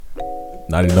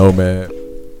Not even know, man.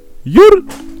 Yeah.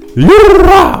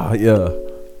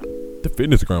 The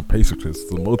fitness ground pacer is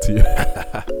the multi.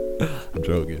 I'm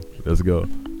joking. Let's go.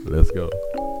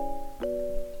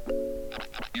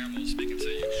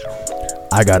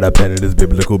 I got a pen in this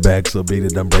biblical bag, so beat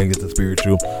it, I'm bringing the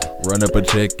spiritual. Run up a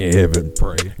check in heaven,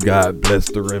 pray. God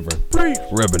bless the river.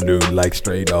 Revenue like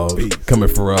stray dogs, coming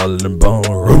for all of them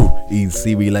bones. Eating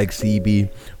seaweed like CB,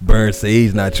 burn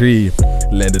sage, not tree.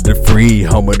 Land of the free,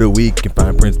 home of the weak, and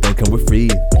fine prince then come with free.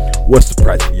 What's the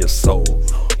price for your soul?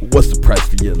 What's the price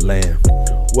for your land?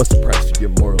 What's the price for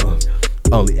your morals?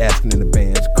 Only asking in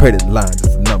advance. Credit line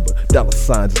just a number. Dollar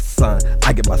sign just a sign.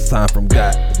 I get my sign from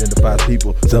God. Identifies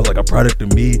people. Sounds like a product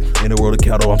of me. In the world of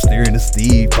cattle, I'm steering the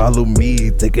steed. Follow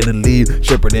me, taking the lead.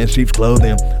 Shepherd in sheep's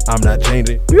clothing. I'm not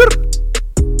changing.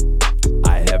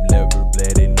 I have never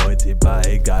bled anointed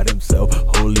by God himself.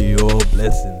 Holy oil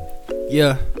blessing.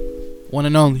 Yeah, one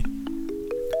and only.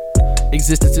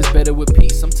 Existence is better with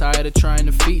peace. I'm tired of trying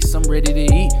to feast. I'm ready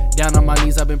to eat. Down on my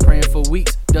knees, I've been praying for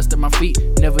weeks. Dust at my feet,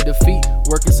 never defeat.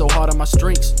 Working so hard on my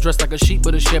strengths. Dressed like a sheep,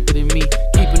 but a shepherd in me.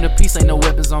 Keeping the peace, ain't no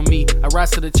weapons on me. I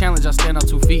rise to the challenge, I stand on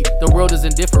 2 feet. The world is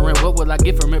indifferent, what will I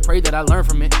get from it? Pray that I learn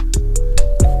from it.